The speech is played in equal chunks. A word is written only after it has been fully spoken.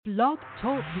Blog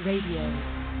Talk Radio.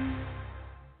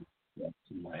 That's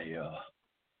my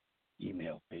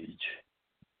email page.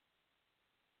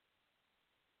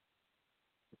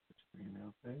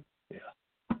 Email page? Yeah.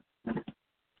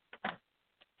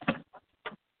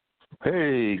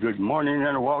 Hey, good morning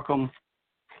and welcome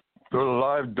to the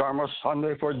live Dharma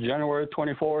Sunday for January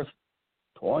 24th,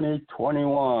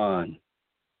 2021.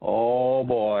 Oh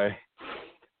boy.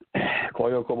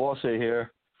 Koyo Kobose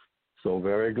here. So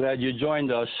very glad you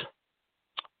joined us.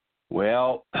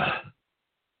 Well,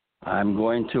 I'm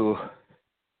going to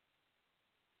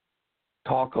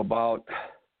talk about,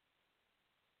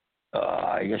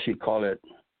 I guess you call it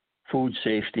food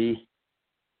safety.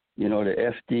 You know,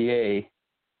 the FDA,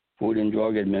 Food and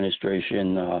Drug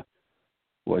Administration,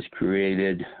 was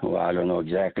created, well, I don't know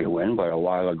exactly when, but a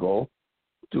while ago,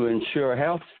 to ensure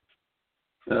health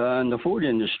in the food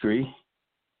industry.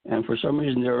 And for some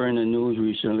reason, they were in the news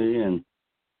recently, and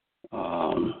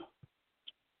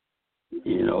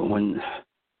you know, when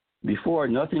before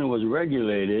nothing was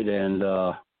regulated, and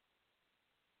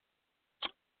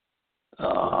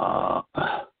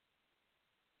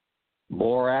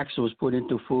borax was put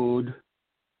into food,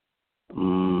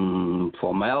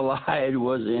 formaldehyde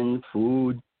was in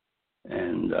food,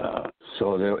 and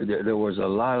so there was a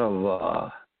lot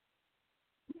of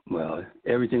well,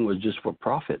 everything was just for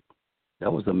profit.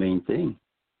 That was the main thing,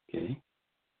 okay?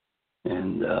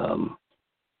 And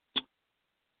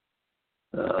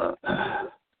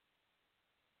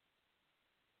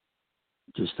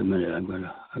just a minute,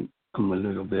 I'm a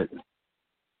little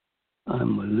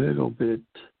bit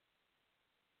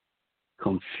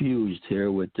confused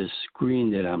here with this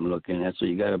screen that I'm looking at, so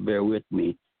you got to bear with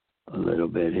me a little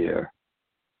bit here.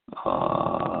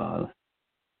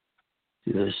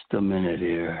 Just a minute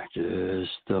here.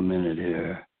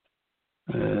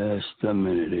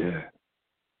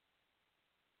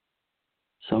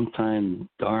 Sometimes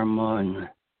Dharma and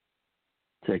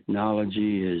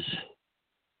technology is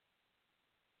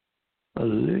a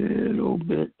little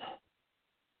bit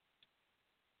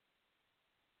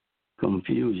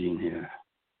confusing here.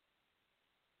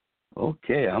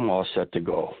 Okay, I'm all set to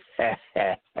go.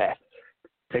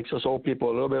 Takes us old people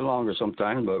a little bit longer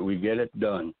sometimes, but we get it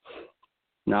done.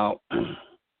 Now,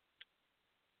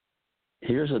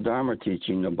 here's a Dharma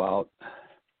teaching about,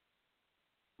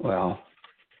 well,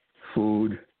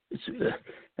 food.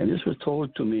 And this was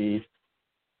told to me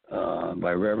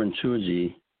by Reverend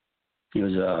Chuji. He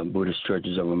was a Buddhist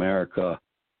Churches of America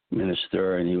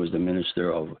minister, and he was the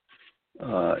minister of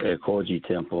Ekoji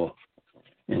Temple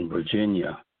in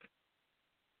Virginia.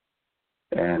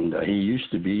 And he used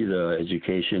to be the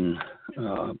education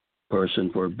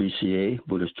person for BCA,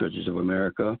 Buddhist Churches of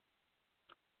America.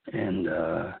 And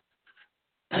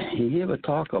he gave a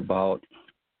talk about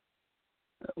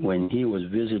when he was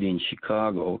visiting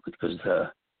Chicago, because the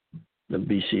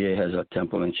BCA has a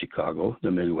temple in Chicago,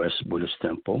 the Midwest Buddhist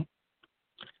Temple.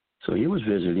 So he was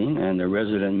visiting, and the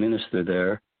resident minister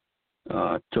there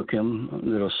took him a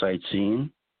little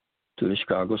sightseeing to the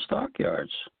Chicago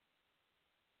stockyards.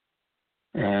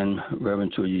 And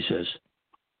Reverend Tuji says,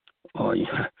 oh,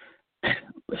 yeah,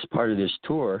 as part of this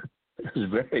tour, it was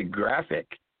very graphic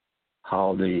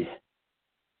how the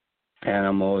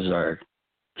animals are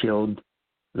killed,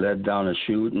 led down a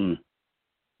chute, and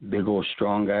big old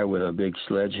strong guy with a big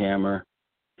sledgehammer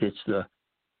hits the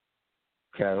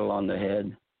cattle on the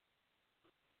head.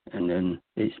 And then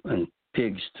and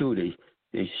pigs too,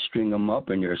 they string them up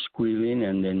and they're squealing,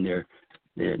 and then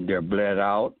they're bled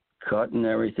out, cut and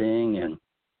everything, and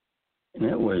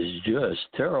it was just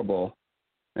terrible.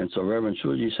 And so Reverend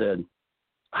Shuji said,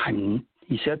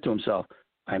 he said to himself,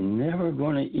 I'm never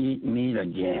going to eat meat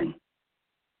again.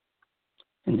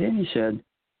 And then he said,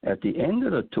 at the end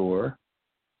of the tour,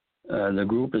 the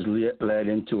group is led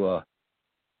into a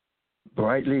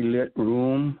brightly lit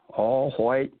room, all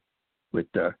white, with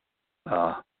the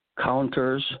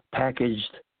counters,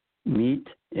 packaged meat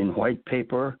in white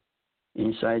paper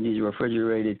inside these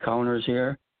refrigerated counters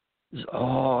here. It's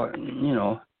all, you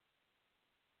know,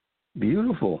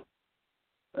 beautiful.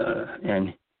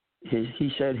 And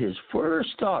he said his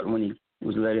first thought when he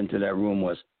was led into that room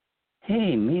was,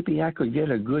 hey, maybe I could get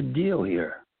a good deal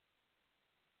here.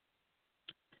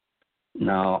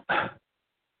 Now,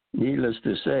 needless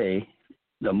to say,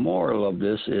 the moral of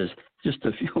this is just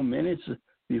a few minutes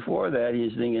before that,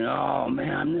 he's thinking, oh,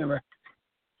 man,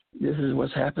 this is what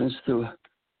happens to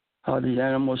how these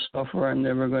animals suffer. I'm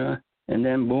never going to, and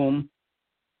then boom,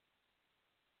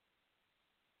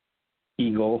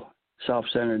 ego,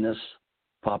 self-centeredness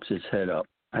pops its head up.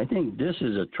 I think this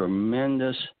is a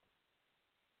tremendous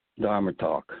Dharma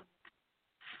talk.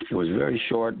 It was very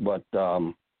short, but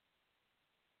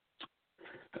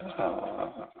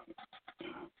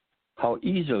how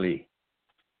easily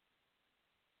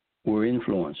we're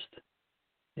influenced,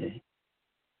 okay,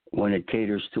 when it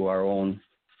caters to our own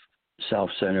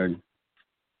self-centered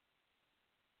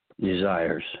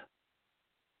desires.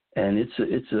 And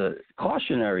it's a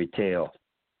cautionary tale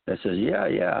that says,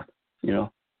 yeah,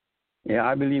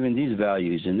 I believe in these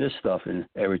values and this stuff and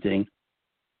everything,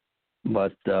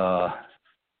 but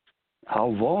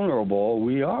how vulnerable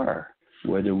we are,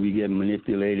 whether we get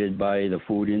manipulated by the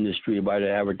food industry, by the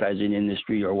advertising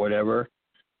industry, or whatever.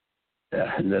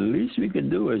 The least we can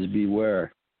do is be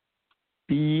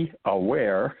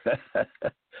aware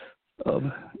of,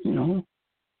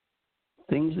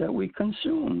 things that we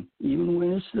consume, even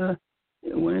when it's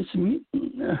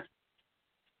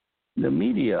the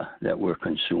media that we're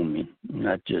consuming,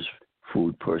 not just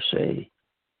food per se.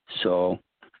 So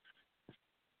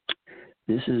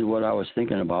this is what I was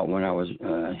thinking about when I was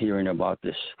hearing about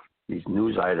these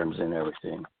news items and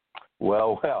everything.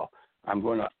 Well, I'm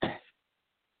going to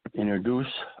introduce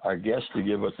our guest to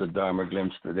give us a Dharma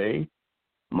glimpse today,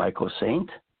 Michael Saint,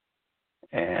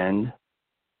 and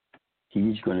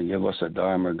he's going to give us a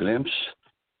Dharma glimpse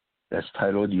that's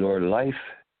titled, Your Life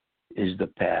is the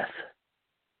Path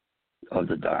of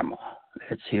the Dharma.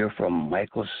 Let's hear from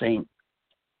Michael Saint.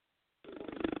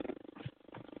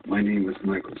 My name is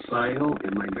Michael Sayo,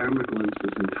 and my Dharma glimpse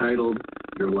is entitled,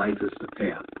 Your Life is the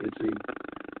Path. It's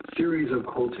a series of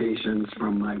quotations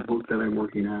from my book that I'm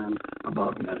working on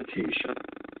about meditation.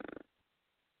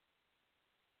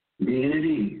 Being at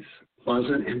ease,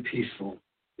 pleasant, and peaceful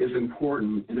is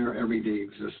important in our everyday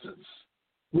existence.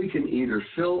 We can either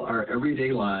fill our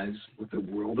everyday lives with the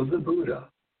world of the Buddha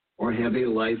or have a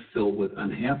life filled with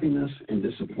unhappiness and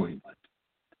disappointment.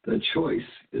 The choice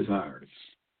is ours.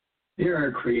 There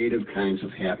are creative kinds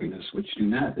of happiness which do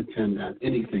not depend on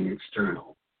anything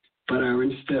external, but are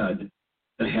instead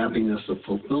the happiness of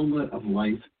fulfillment of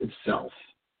life itself.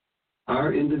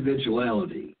 Our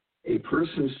individuality, a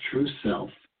person's true self,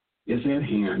 is at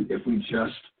hand if we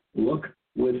just look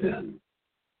within.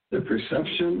 The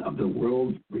perception of the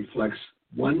world reflects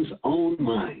one's own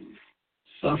mind.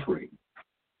 Suffering,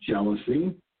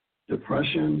 jealousy,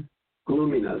 depression,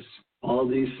 gloominess, all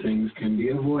these things can be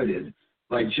avoided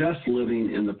by just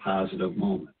living in the positive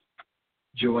moment.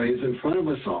 Joy is in front of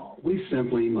us all. We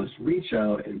simply must reach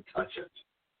out and touch it.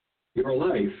 Your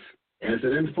life, as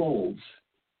it unfolds,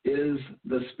 is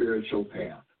the spiritual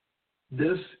path.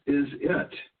 This is it.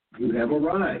 You have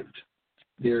arrived.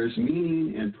 There is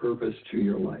meaning and purpose to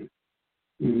your life.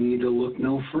 You need to look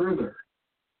no further.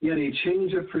 Yet a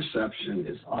change of perception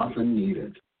is often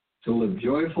needed to live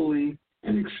joyfully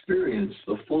and experience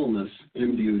the fullness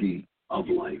and beauty of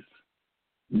life.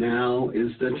 Now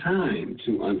is the time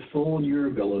to unfold your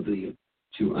ability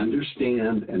to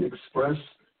understand and express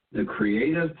the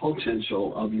creative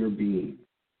potential of your being.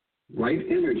 Right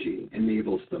energy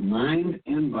enables the mind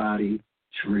and body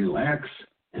to relax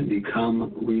and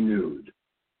become renewed.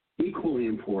 Equally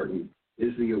important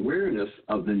is the awareness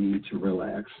of the need to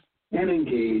relax and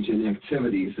engage in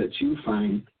activities that you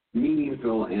find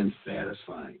meaningful and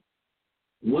satisfying.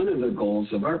 One of the goals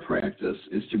of our practice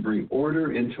is to bring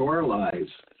order into our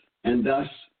lives and thus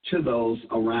to those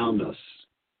around us.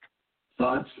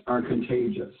 Thoughts are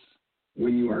contagious.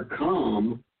 When you are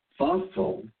calm,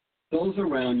 thoughtful, those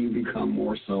around you become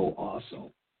more so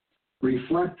also.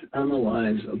 Reflect on the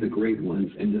lives of the great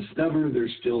ones and discover their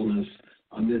stillness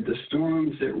amid the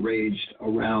storms that raged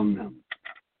around them.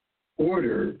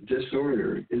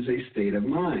 Disorder is a state of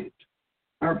mind.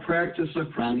 Our practice of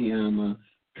pranayama,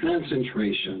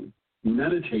 concentration,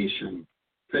 meditation,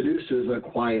 produces a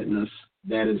quietness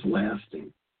that is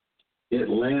lasting. It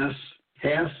lasts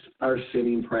past our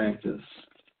sitting practice.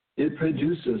 It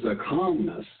produces a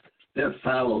calmness that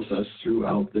follows us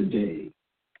throughout the day.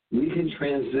 We can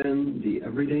transcend the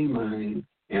everyday mind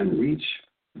and reach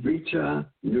Vricha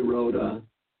Nirodha,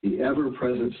 the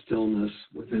ever-present stillness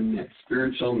within that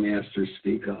spiritual masters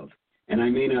speak of. And I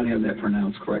may not have that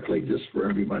pronounced correctly just for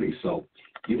everybody, so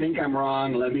if you think I'm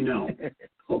wrong, let me know.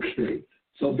 Okay,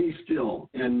 so be still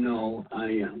and know I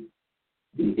am.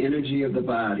 The energy of the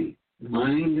body,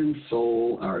 mind and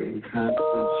soul are in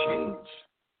constant change.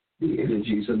 The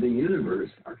energies of the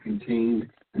universe are contained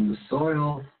in the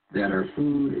soil that our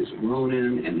food is grown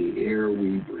in and the air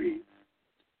we breathe.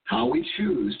 How we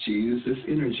choose to use this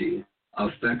energy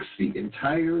affects the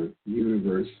entire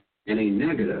universe in a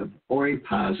negative or a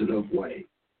positive way.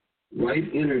 Right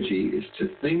energy is to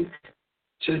think,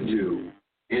 to do,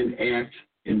 and act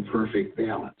in perfect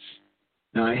balance.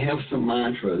 Now, I have some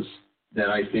mantras that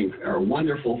I think are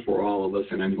wonderful for all of us,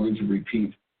 and I'm going to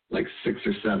repeat like 6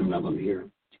 or 7 of them here.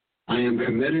 I am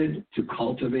committed to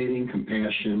cultivating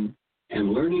compassion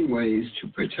and learning ways to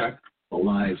protect the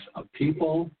lives of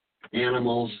people,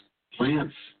 animals,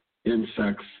 plants,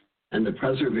 insects, and the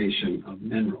preservation of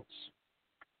minerals.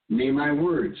 May my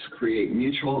words create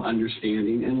mutual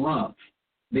understanding and love.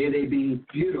 May they be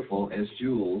beautiful as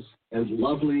jewels, as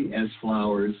lovely as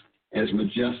flowers, as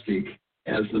majestic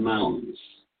as the mountains.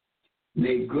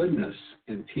 May goodness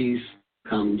and peace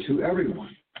come to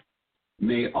everyone.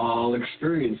 May all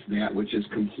experience that which is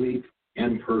complete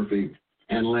and perfect.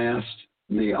 And last,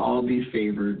 may all be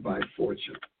favored by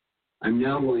fortune. I'm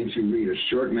now going to read a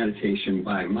short meditation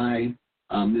by my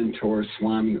mentor,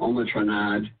 Swami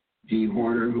Omatranad D.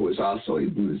 Horner, who is also a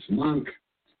Buddhist monk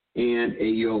and a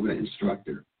yoga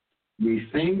instructor. We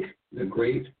thank the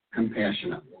great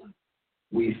compassionate one.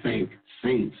 We thank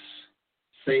saints,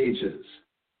 sages,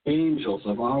 angels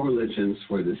of all religions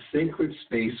for the sacred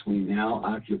space we now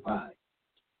occupy.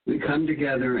 We come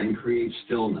together and create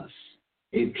stillness,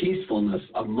 a peacefulness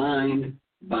of mind,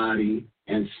 body,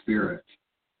 and spirit.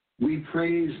 We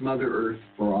praise Mother Earth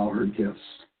for all her gifts,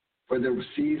 for the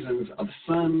seasons of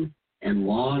sun and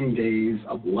long days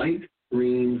of light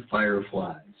green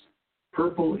fireflies,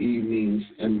 purple evenings,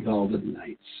 and velvet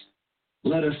nights.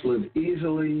 Let us live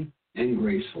easily and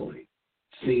gracefully,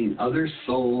 seeing other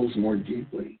souls more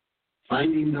deeply,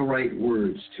 finding the right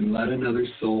words to let another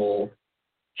soul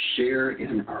share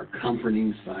in our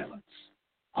comforting silence.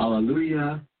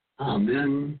 Alleluia,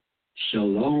 Amen,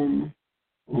 Shalom,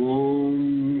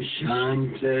 Om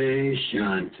Shanti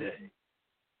Shanti.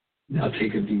 Now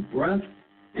take a deep breath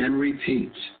and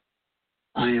repeat.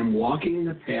 I am walking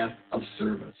the path of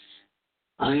service.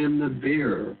 I am the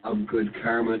bearer of good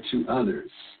karma to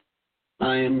others.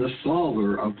 I am the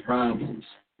solver of problems,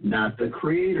 not the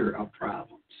creator of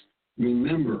problems.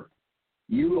 Remember,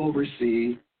 you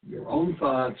oversee your own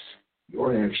thoughts,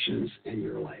 your actions, and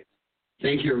your life.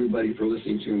 Thank you, everybody, for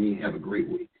listening to me. Have a great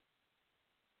week.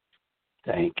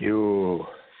 Thank you.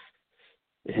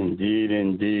 Indeed,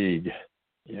 indeed.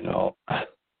 You know,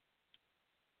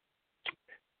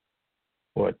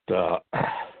 what I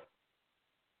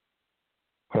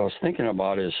was thinking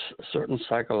about is certain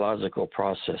psychological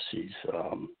processes,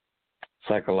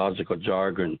 psychological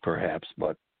jargon perhaps,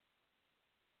 but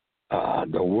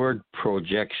the word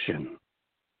projection,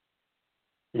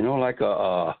 you know, like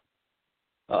a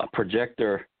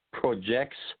projector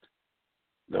projects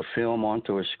the film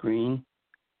onto a screen,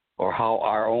 or how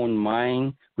our own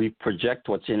mind, we project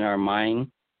what's in our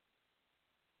mind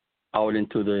out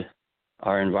into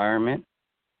our environment.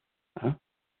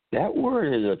 That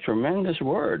word is a tremendous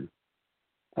word.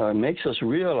 It makes us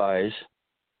realize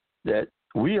that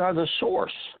we are the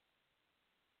source.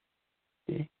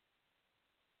 Okay?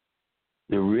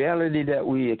 The reality that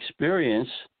we experience,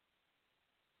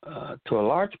 to a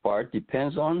large part,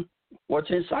 depends on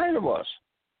what's inside of us,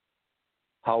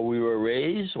 how we were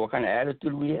raised, what kind of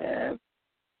attitude we have,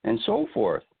 and so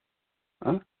forth.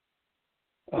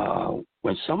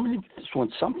 When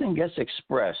something gets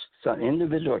expressed, some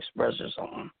individual expresses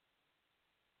something,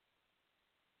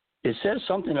 it says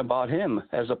something about him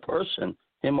as a person,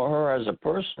 him or her as a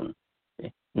person,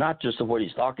 okay? Not just of what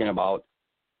he's talking about.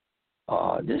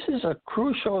 This is a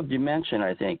crucial dimension,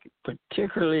 I think,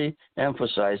 particularly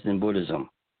emphasized in Buddhism.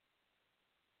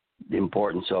 The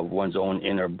importance of one's own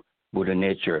inner Buddha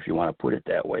nature, if you want to put it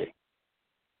that way.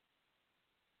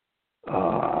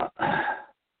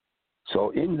 So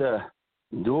in the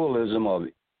dualism of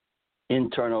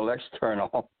internal,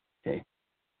 external, okay,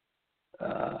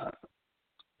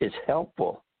 it's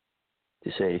helpful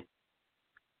to say,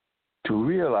 to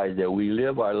realize that we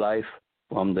live our life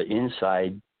from the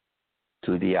inside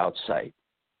to the outside.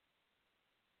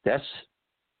 That's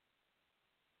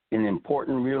an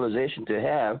important realization to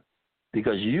have,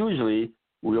 because usually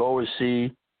we always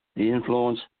see the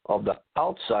influence of the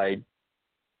outside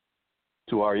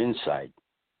to our inside.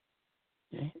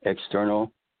 Okay?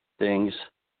 External things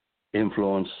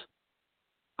influence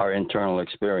our internal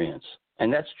experience.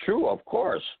 And that's true, of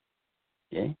course.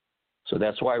 Okay? So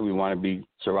that's why we want to be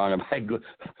surrounded by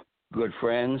good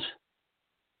friends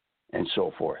and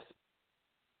so forth.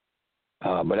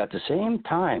 But at the same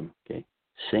time,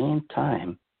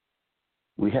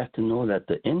 we have to know that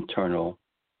the internal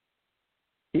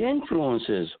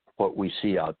influences what we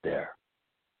see out there.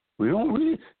 We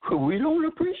don't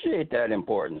appreciate that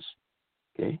importance,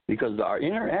 okay? Because our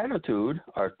inner attitude,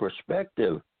 our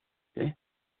perspective, okay,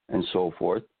 and so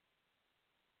forth,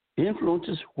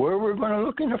 influences where we're going to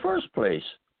look in the first place,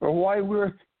 or why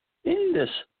we're in this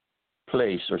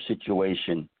place or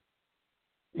situation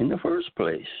in the first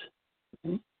place.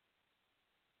 Okay?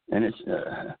 And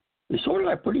it's sort of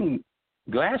like putting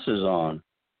glasses on.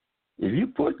 If you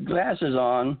put glasses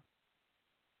on,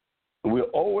 we'll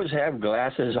always have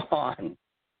glasses on.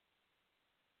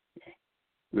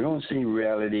 We don't see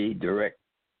reality direct,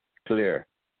 clear.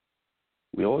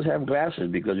 We always have glasses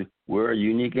because we're a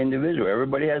unique individual.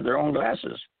 Everybody has their own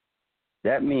glasses.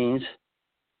 That means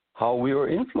how we were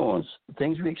influenced, the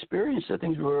things we experienced, the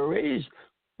things we were raised,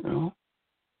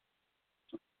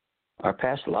 our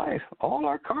past life, all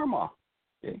our karma.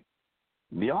 Okay?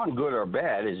 Beyond good or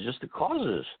bad is just the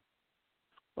causes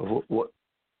of what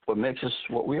makes us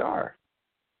what we are.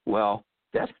 Well,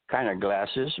 that kind of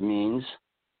glasses means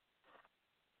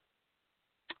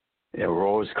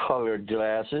rose-colored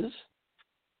glasses,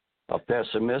 a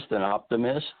pessimist and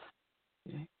optimist,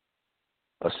 okay?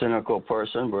 A cynical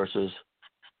person versus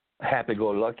a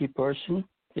happy-go-lucky person.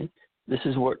 Okay? This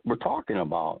is what we're talking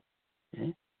about.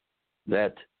 Okay?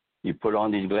 That you put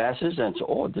on these glasses and say,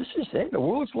 oh, this is it. The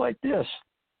world's like this.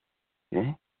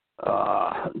 Okay?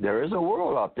 There is a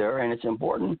world out there, and it's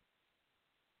important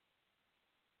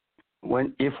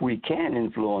if we can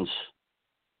influence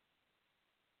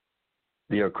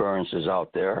the occurrences out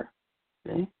there.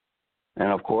 Okay? And,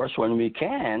 of course, when we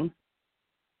can,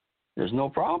 there's no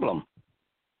problem.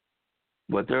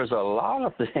 But there's a lot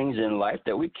of things in life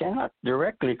that we cannot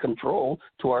directly control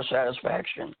to our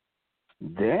satisfaction.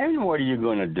 Then what are you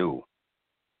going to do?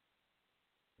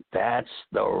 That's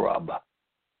the rub.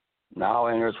 Now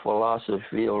enters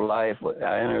philosophy of life,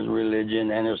 enters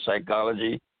religion, enters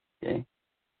psychology. Okay?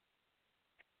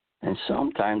 And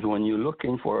sometimes when you're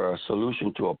looking for a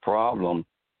solution to a problem,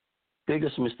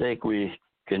 biggest mistake we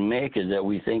can make is that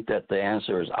we think that the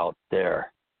answer is out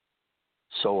there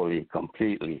solely,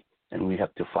 completely, and we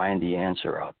have to find the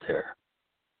answer out there.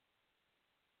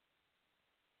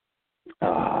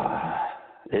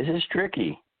 This is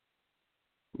tricky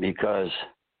because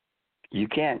you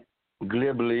can't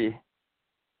glibly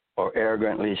or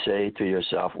arrogantly say to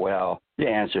yourself, well, the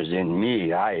answer's in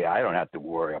me. I don't have to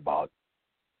worry about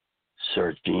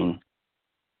searching,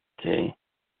 okay,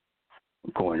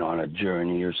 going on a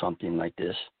journey or something like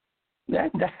this.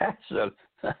 That's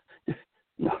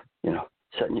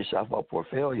setting yourself up for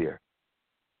failure.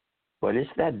 But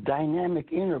it's that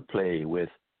dynamic interplay with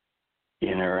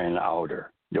inner and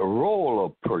outer, the role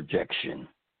of projection.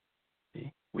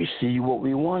 Okay? We see what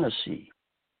we want to see.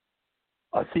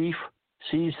 A thief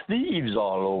sees thieves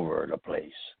all over the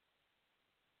place.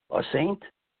 A saint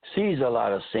sees a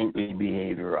lot of saintly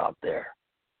behavior out there.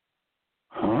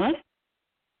 Huh?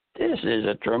 This is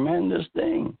a tremendous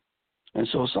thing. And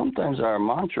so sometimes our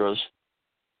mantras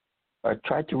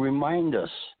try to remind us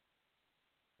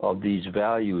of these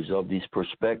values, of these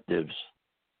perspectives.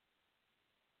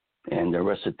 And the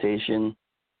recitation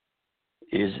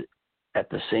is at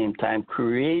the same time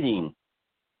creating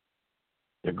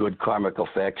the good karmic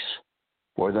effects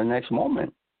for the next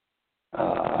moment.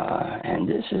 And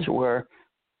this is where,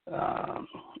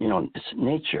 it's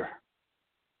nature,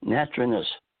 naturalness.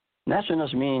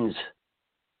 Naturalness means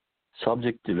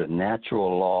subject to the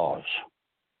natural laws.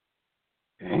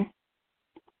 Okay?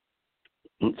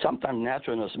 Sometimes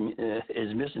naturalness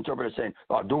is misinterpreted as saying,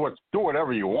 oh, do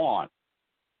whatever you want.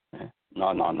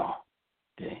 No.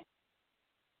 Okay.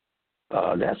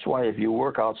 That's why if you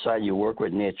work outside, you work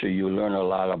with nature, you learn a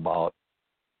lot about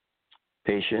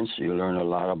patience, you learn a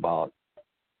lot about,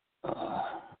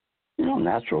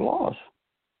 natural laws.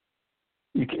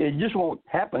 It just won't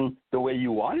happen the way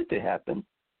you want it to happen.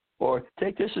 Or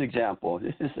take this example.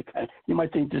 This is the kind. You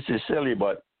might think this is silly,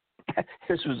 but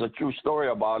this was a true story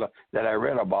about that I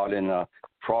read about in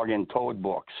Frog and Toad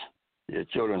books, the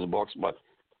children's books.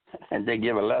 And they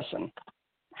give a lesson.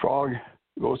 Frog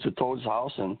goes to Toad's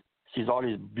house and sees all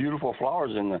these beautiful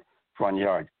flowers in the front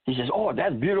yard. He says, "Oh,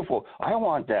 that's beautiful. I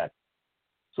want that."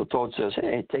 So Toad says,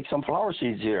 "Hey, take some flower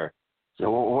seeds here." So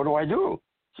what do I do?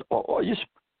 So, just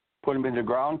put them in the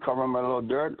ground, cover them with a little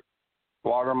dirt,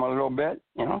 water them a little bit.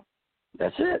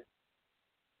 That's it.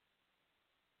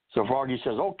 So Froggy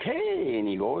says, "Okay," and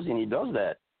he goes and he does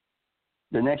that.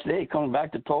 The next day he comes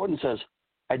back to Toad and says,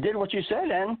 "I did what you said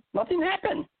and nothing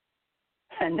happened."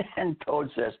 And then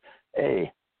Toad says,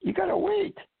 "Hey, you got to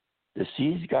wait. The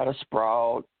seeds got to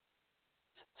sprout,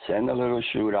 send a little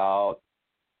shoot out,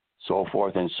 so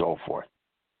forth and so forth."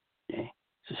 Okay.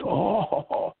 He says,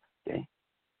 "Oh, okay."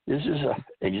 This is an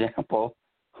example,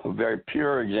 a very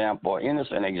pure example,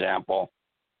 innocent example,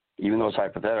 even though it's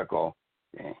hypothetical,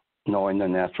 okay, knowing the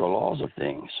natural laws of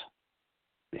things.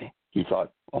 Okay. He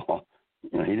thought, he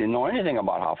didn't know anything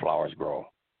about how flowers grow.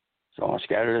 So I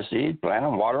scattered the seed, plant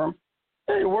them, water them.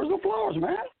 Hey, where's the flowers,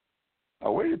 man? I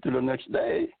waited till the next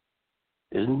day.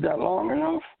 Isn't that long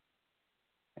enough?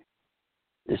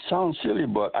 It sounds silly,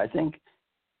 but I think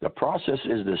The process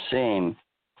is the same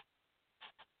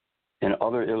in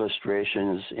other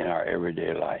illustrations in our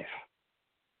everyday life.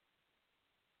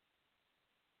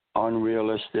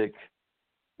 Unrealistic.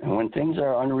 And when things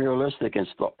are unrealistic,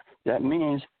 that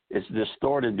means it's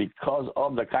distorted because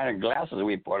of the kind of glasses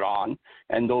we put on.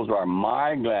 And those are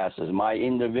my glasses, my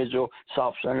individual,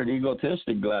 self-centered,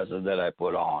 egotistic glasses that I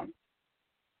put on.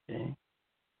 Okay?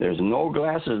 There's no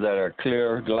glasses that are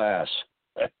clear glass.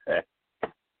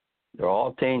 They're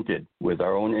all tainted with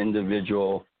our own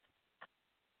individual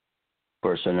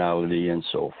personality and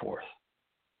so forth.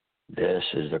 This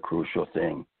is the crucial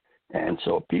thing. And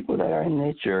so people that are in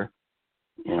nature,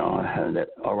 you know, that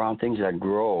around things that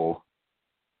grow,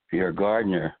 if you're a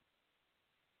gardener,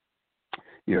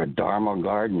 you're a Dharma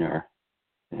gardener.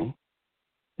 Okay?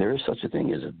 There is such a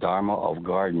thing as a Dharma of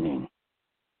gardening.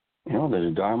 You know,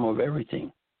 there's a Dharma of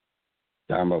everything.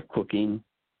 Dharma of cooking,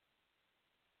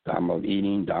 Dharma of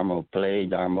eating, Dharma of play,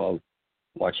 Dharma of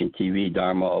watching TV,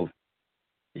 Dharma of,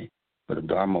 but the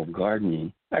Dharma of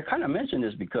gardening. I kind of mentioned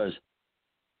this because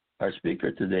our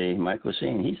speaker today, Mike was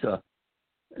saying he's a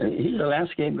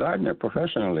landscape gardener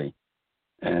professionally,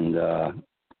 and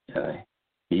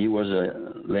he was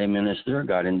a lay minister,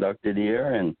 got inducted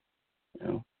here, and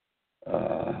you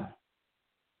know,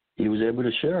 he was able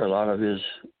to share a lot of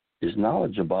his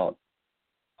knowledge about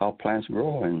how plants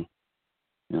grow and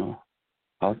you know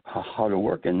how to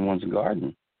work in one's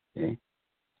garden. Okay?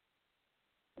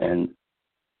 And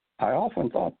I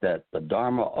often thought that the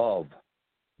Dharma of ...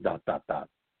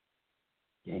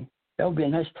 Okay? That would be a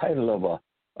nice title of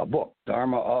a book,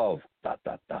 Dharma of ...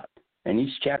 And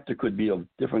each chapter could be of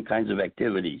different kinds of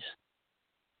activities.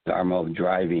 Dharma of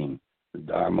driving, the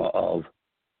Dharma of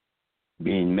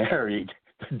being married,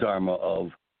 the Dharma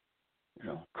of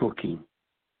cooking,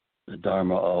 the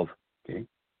Dharma of, okay?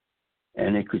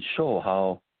 And it could show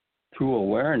how through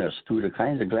awareness, through the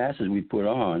kinds of glasses we put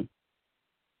on,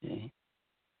 okay,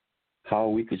 how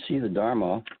we could see the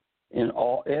Dharma in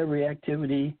every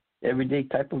activity, everyday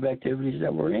type of activities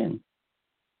that we're in.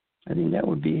 I think that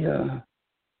would be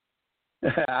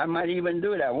I might even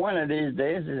do that one of these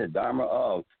days. Is a Dharma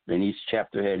of. Then each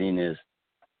chapter heading is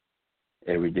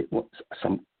everyday,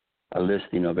 a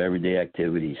listing of everyday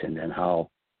activities, and then how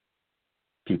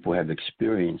people have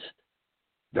experienced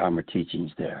Dharma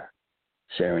teachings there,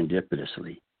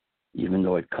 serendipitously, even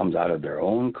though it comes out of their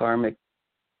own karmic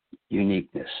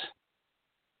uniqueness.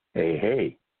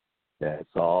 Hey,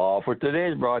 that's all for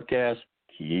today's broadcast.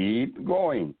 Keep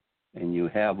going, and you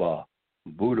have a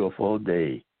beautiful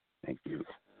day. Thank you.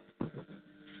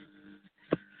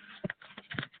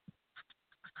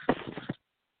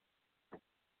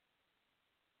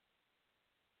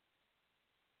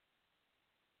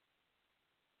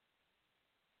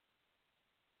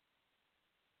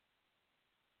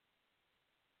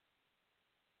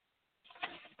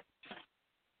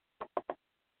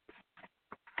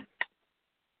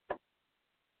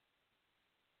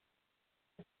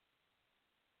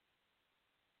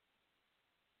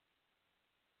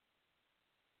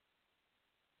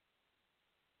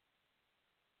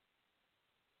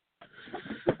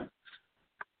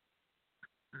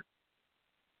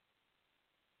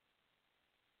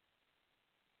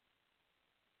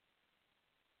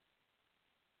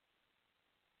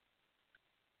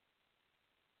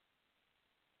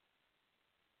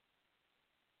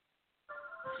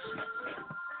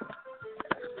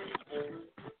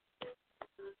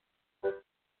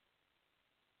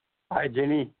 Hi,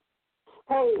 Jenny.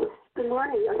 Hey, good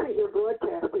morning. I think you're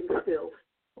broadcasting still.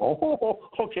 Oh,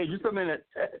 okay, just a minute.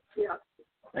 Yeah.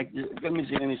 Let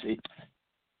me see.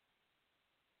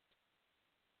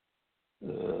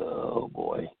 Oh,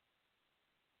 boy.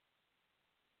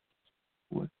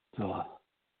 What the?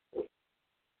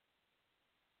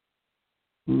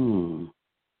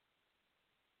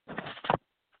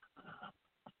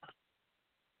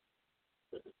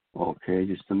 Okay,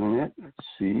 just a minute. Let's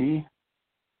see.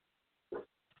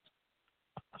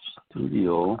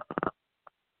 Studio.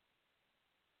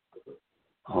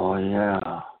 Oh, yeah.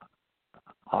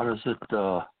 How does it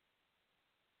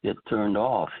get turned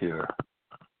off here?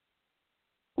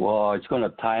 Well, it's going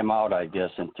to time out, I guess,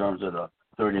 in terms of the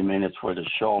 30 minutes for the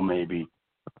show, maybe.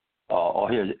 Oh,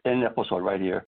 here's an episode right here.